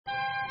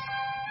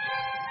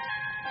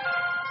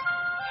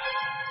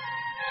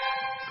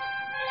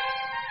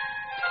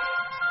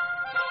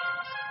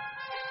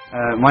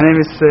My name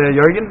is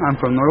Jørgen. I'm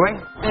from Norway.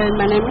 And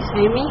my name is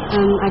Amy,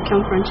 and I come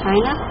from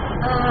China.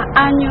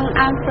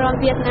 I'm from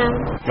Vietnam.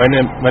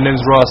 My name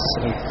is Ross.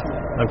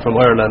 I'm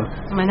from Ireland.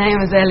 My name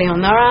is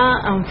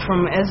Eleonora. I'm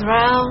from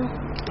Israel.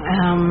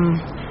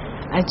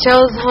 I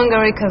chose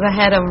Hungary because I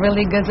had a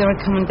really good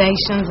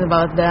recommendations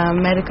about the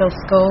medical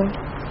school.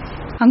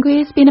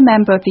 Hungary has been a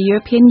member of the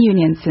European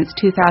Union since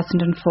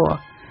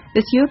 2004.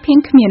 This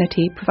European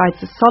community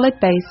provides a solid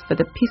base for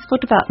the peaceful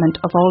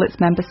development of all its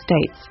member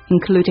states,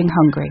 including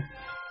Hungary.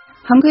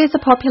 Hungary has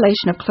a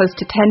population of close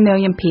to 10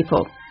 million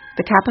people.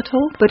 The capital,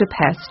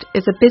 Budapest,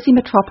 is a busy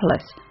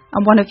metropolis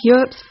and one of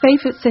Europe's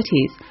favourite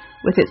cities,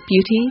 with its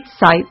beauty,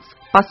 sights,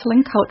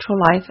 bustling cultural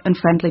life and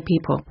friendly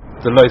people.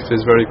 The life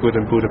is very good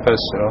in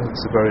Budapest,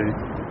 It's a very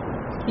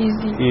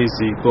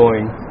easy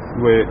going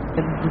way.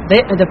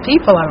 The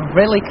people are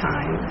really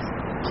kind.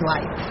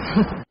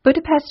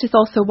 Budapest is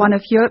also one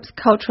of Europe's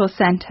cultural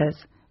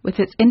centres, with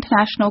its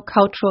international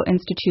cultural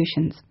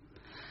institutions.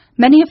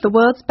 Many of the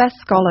world's best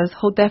scholars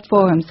hold their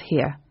forums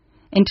here.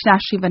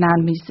 Internationally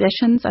renowned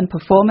musicians and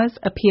performers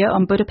appear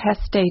on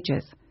Budapest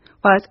stages,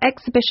 whereas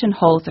exhibition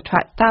halls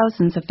attract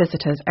thousands of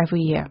visitors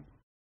every year.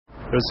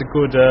 There's a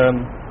good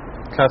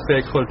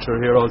cafe culture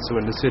here also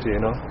in the city,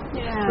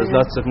 There's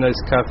lots of nice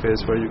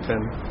cafes where you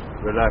can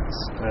relax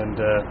and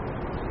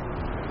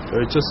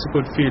it's just a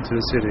good feel to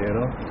the city,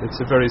 It's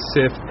a very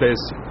safe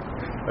place.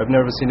 I've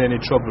never seen any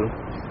trouble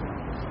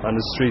on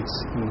the streets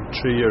in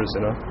 3 years,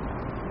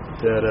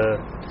 That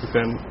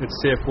it's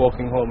safe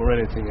walking home or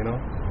anything,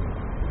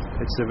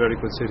 It's a very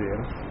good city,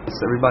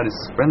 Everybody's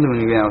friendly when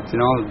you get out,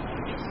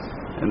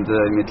 and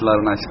you meet a lot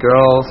of nice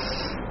girls,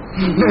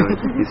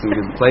 see some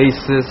good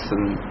places,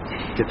 and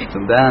get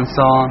some dance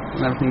on,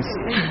 and everything's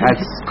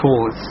that's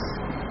cool.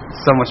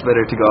 It's so much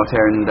better to go out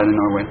here than in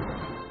Norway.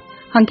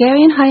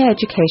 Hungarian higher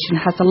education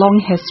has a long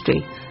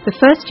history. The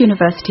first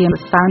university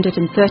was founded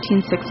in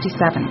 1367.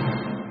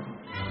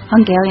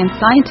 Hungarian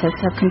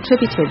scientists have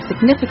contributed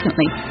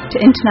significantly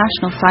to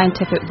international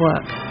scientific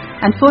work,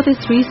 and for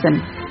this reason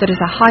there is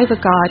a high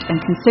regard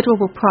and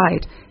considerable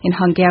pride in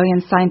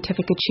Hungarian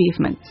scientific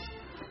achievements.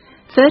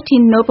 13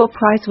 Nobel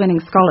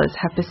Prize-winning scholars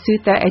have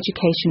pursued their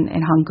education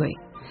in Hungary.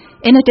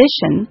 In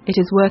addition, it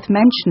is worth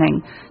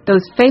mentioning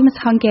those famous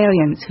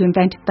Hungarians who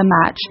invented the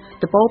match,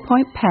 the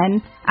ballpoint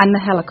pen and the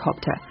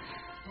helicopter,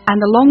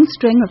 and the long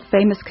string of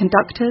famous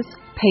conductors,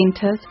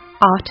 painters,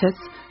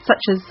 artists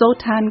such as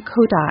Zoltán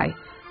Kodály,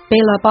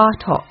 Béla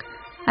Bartók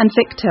and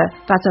Victor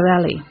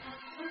Vasarely.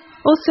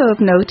 Also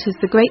of note is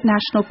the great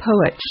national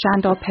poet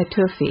Sándor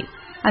Petőfi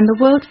and the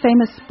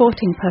world-famous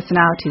sporting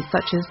personalities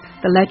such as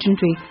the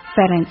legendary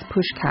Ferenc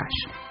Puskás.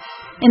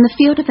 In the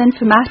field of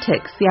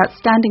informatics, the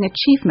outstanding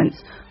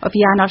achievements of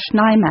János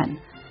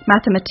Neumann,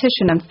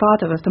 mathematician and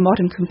father of the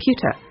modern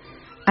computer,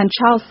 and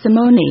Charles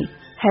Simonyi,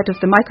 head of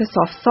the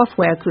Microsoft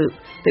software group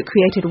that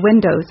created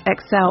Windows,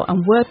 Excel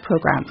and Word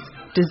programs,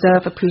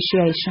 deserve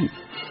appreciation.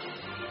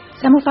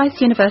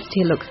 Semmelweis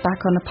University looks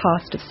back on the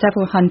past of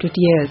several hundred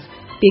years,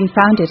 being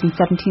founded in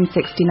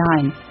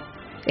 1769.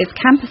 Its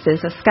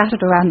campuses are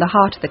scattered around the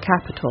heart of the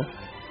capital.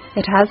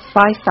 It has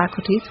 5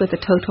 faculties with a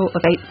total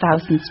of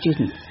 8,000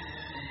 students.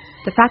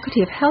 The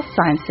Faculty of Health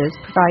Sciences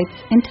provides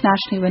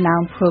internationally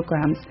renowned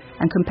programs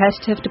and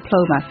competitive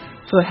diploma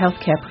for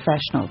healthcare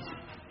professionals.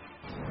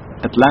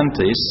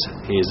 Atlantis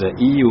is an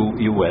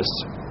EU-US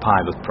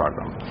pilot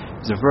program.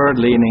 It's a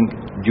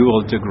world-leading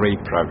dual degree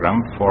program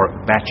for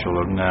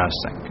bachelor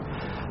nursing.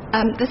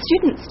 The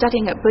students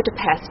studying at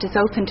Budapest is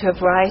open to a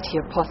variety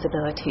of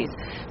possibilities.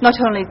 Not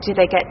only do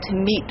they get to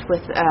meet with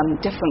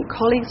different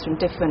colleagues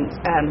from different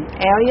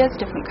areas,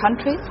 different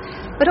countries,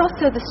 but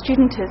also the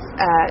student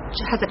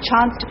has a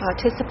chance to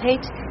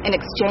participate in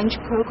exchange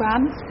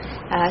programs.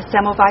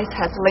 Semmelweis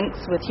has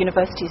links with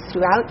universities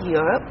throughout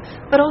Europe,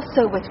 but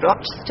also with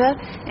Rochester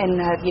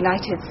in the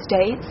United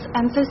States,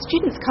 and so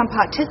students can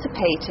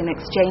participate in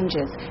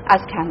exchanges,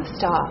 as can the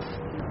staff.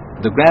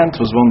 The grant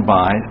was won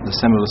by the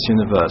Semmelweis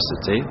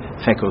University,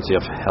 Faculty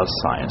of Health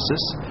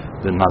Sciences,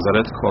 the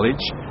Nazareth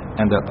College,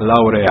 and the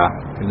Laurea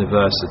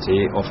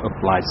University of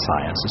Applied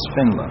Sciences,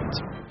 Finland.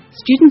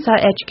 Students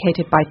are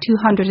educated by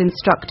 200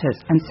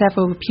 instructors and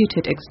several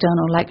reputed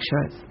external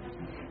lecturers.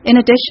 In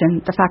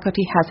addition, the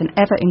faculty has an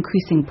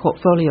ever-increasing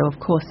portfolio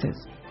of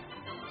courses.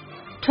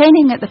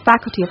 Training at the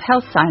Faculty of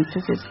Health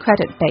Sciences is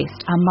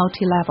credit-based and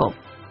multi-level.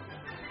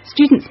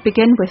 Students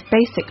begin with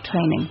basic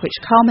training,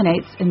 which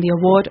culminates in the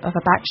award of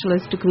a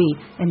bachelor's degree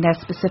in their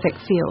specific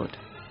field.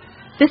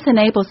 This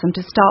enables them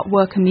to start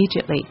work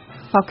immediately,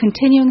 while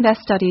continuing their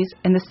studies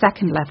in the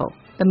second level,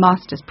 the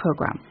master's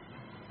program.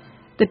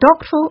 The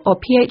doctoral or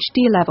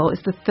PhD level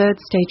is the third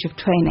stage of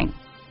training.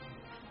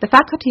 The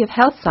Faculty of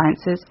Health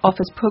Sciences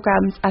offers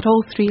programs at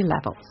all 3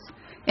 levels.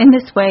 In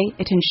this way,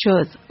 it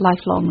ensures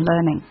lifelong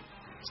learning.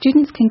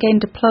 Students can gain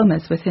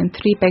diplomas within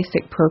 3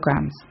 basic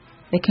programs.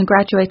 They can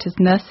graduate as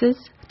nurses,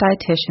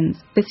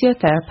 dietitians,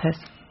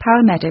 physiotherapists,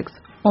 paramedics,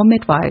 or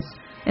midwives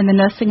in the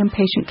Nursing and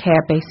Patient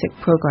Care Basic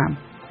Program,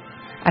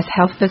 as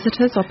health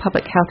visitors or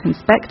public health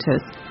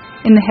inspectors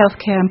in the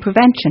Healthcare and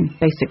Prevention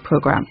Basic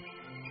Program,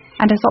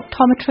 and as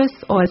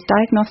optometrists or as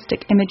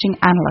diagnostic imaging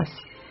analysts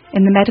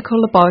in the medical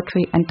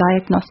laboratory and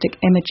diagnostic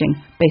imaging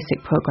basic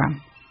program.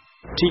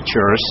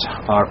 Teachers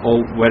are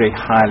all very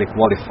highly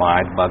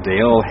qualified, but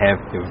they all have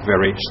a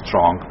very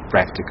strong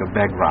practical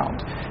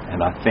background, and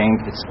I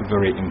think it's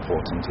very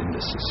important in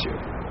this issue.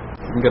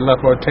 You can get a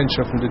lot more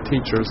attention from the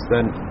teachers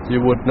than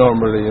you would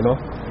normally, you know.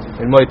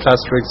 In my class,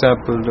 for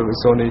example, there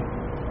was only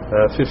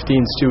 15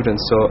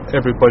 students, so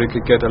everybody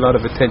could get a lot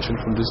of attention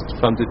from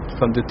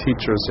the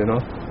teachers, you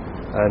know,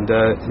 and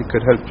it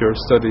could help your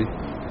study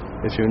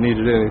if you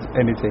needed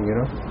anything, you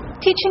know.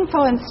 Teaching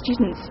foreign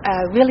students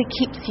really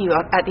keeps you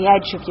at the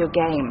edge of your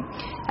game,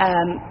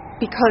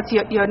 because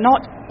you're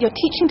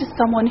teaching to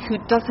someone who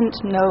doesn't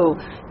know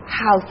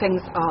how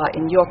things are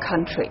in your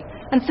country.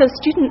 And so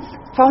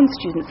foreign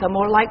students are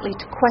more likely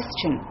to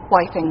question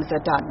why things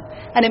are done.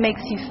 And it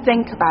makes you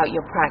think about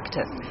your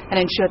practice and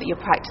ensure that your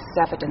practice is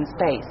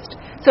evidence-based.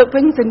 So it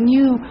brings a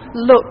new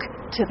look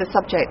to the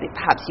subject that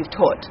perhaps you've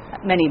taught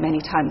many, many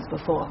times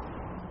before.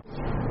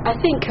 I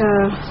think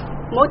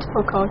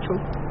multiple culture,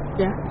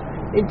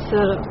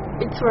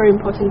 it's very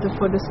important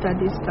for the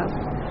study stuff.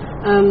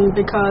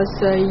 Because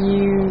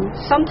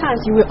sometimes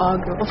you will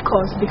argue, of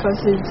course,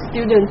 because it's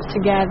students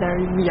together,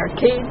 we are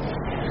kids.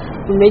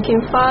 We're making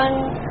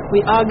fun,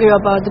 we argue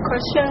about the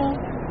question,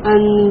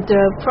 and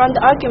from the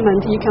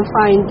argument you can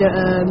find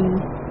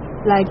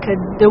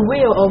the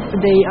way of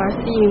they are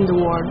seeing the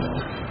world.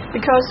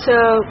 Because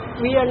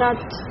we are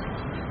not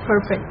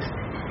perfect,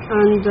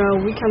 and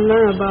we can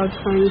learn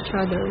from each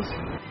other.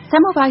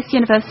 Semmelweis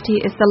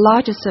University is the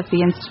largest of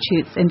the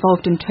institutes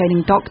involved in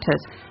training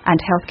doctors and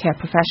healthcare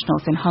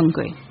professionals in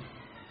Hungary.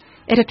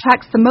 It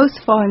attracts the most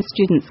foreign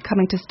students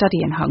coming to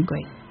study in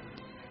Hungary.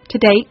 To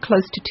date,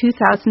 close to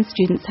 2,000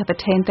 students have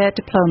attained their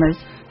diplomas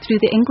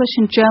through the English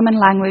and German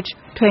language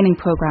training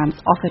programs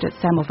offered at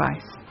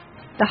Semmelweis.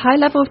 The high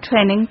level of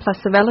training plus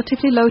the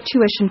relatively low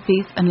tuition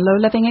fees and low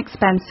living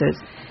expenses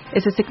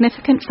is a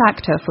significant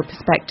factor for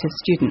prospective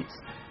students.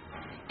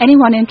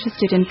 Anyone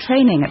interested in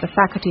training at the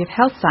Faculty of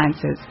Health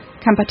Sciences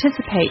can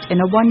participate in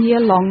a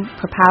one-year-long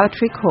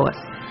preparatory course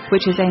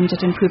which is aimed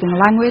at improving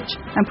language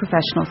and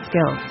professional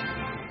skills.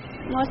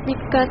 Most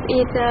difficult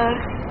is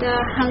the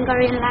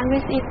Hungarian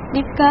language is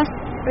difficult.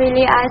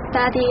 Really, I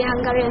study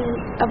Hungarian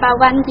about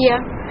 1 year,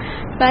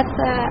 but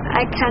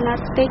I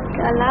cannot speak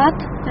a lot,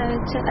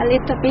 just a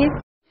little bit.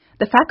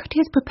 The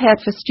faculty is prepared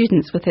for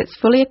students with its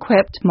fully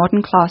equipped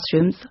modern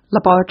classrooms,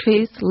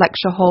 laboratories,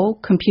 lecture hall,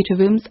 computer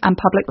rooms and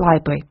public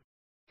library.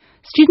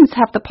 Students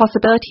have the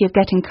possibility of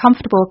getting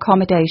comfortable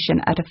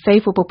accommodation at a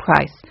favourable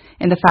price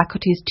in the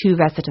faculty's 2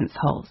 residence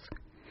halls.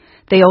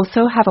 They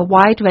also have a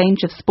wide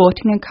range of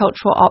sporting and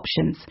cultural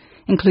options,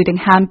 including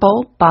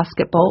handball,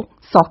 basketball,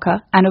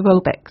 soccer and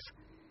aerobics.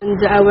 And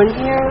I went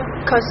here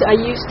because I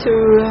used to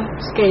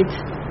skate,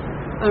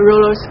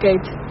 roller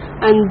skate,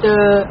 and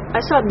I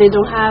thought they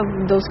don't have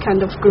those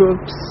kind of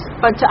groups.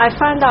 But I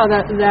found out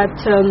that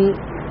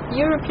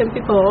European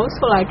people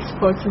also like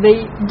sports.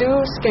 They do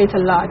skate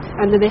a lot,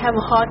 and they have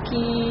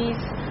hockey,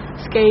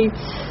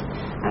 skates,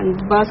 and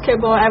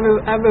basketball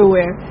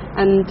everywhere.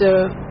 And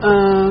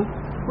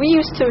we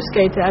used to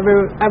skate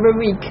every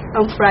week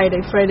on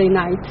Friday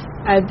night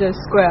at the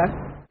square.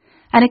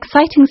 An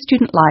exciting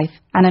student life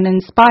and an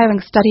inspiring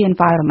study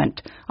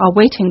environment are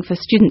waiting for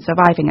students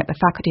arriving at the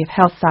Faculty of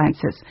Health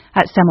Sciences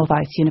at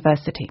Semmelweis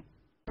University.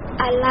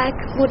 I like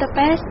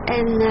Budapest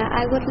and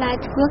I would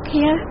like to work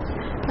here.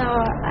 So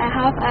I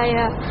hope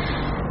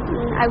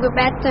I will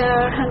better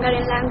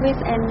Hungarian language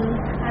and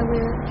I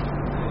will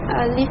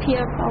live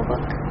here for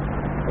work.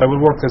 I will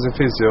work as a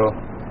physio.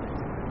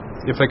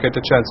 If I get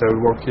the chance, I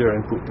will work here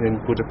in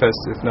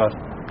Budapest. If not,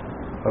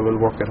 I will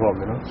work at home,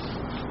 you know.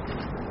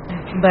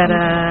 But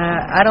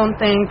I don't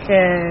think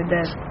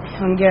that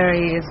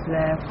Hungary is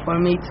for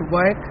me to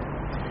work.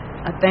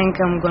 I think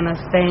I'm going to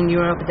stay in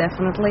Europe,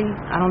 definitely.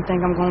 I don't think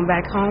I'm going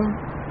back home.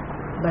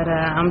 But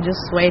I'm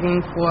just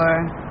waiting for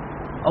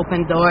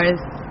open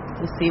doors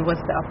to see what's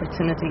the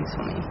opportunities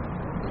for me.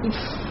 If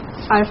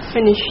I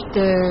finish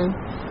the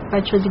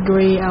bachelor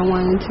degree, I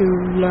want to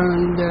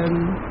learn the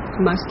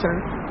master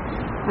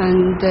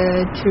and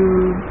to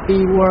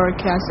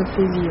work as a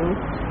physio.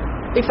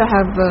 If I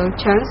have a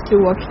chance to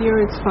work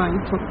here, it's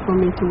fine for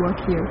me to work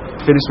here.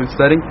 Finished with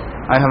studying,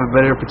 I have a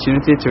better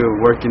opportunity to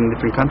work in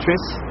different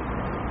countries.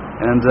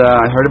 And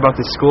I heard about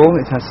this school.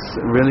 It has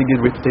a really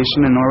good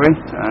reputation in Norway.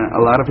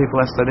 A lot of people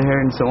have studied here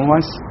in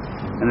Semmelweis,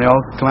 and they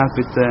all come out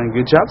with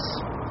good jobs.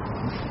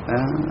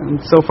 And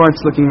so far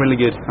it's looking really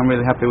good. I'm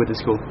really happy with the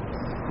school.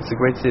 It's a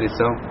great city,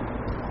 so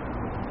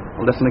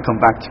I'll definitely come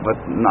back, but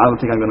I don't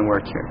think I'm going to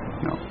work here,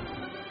 no.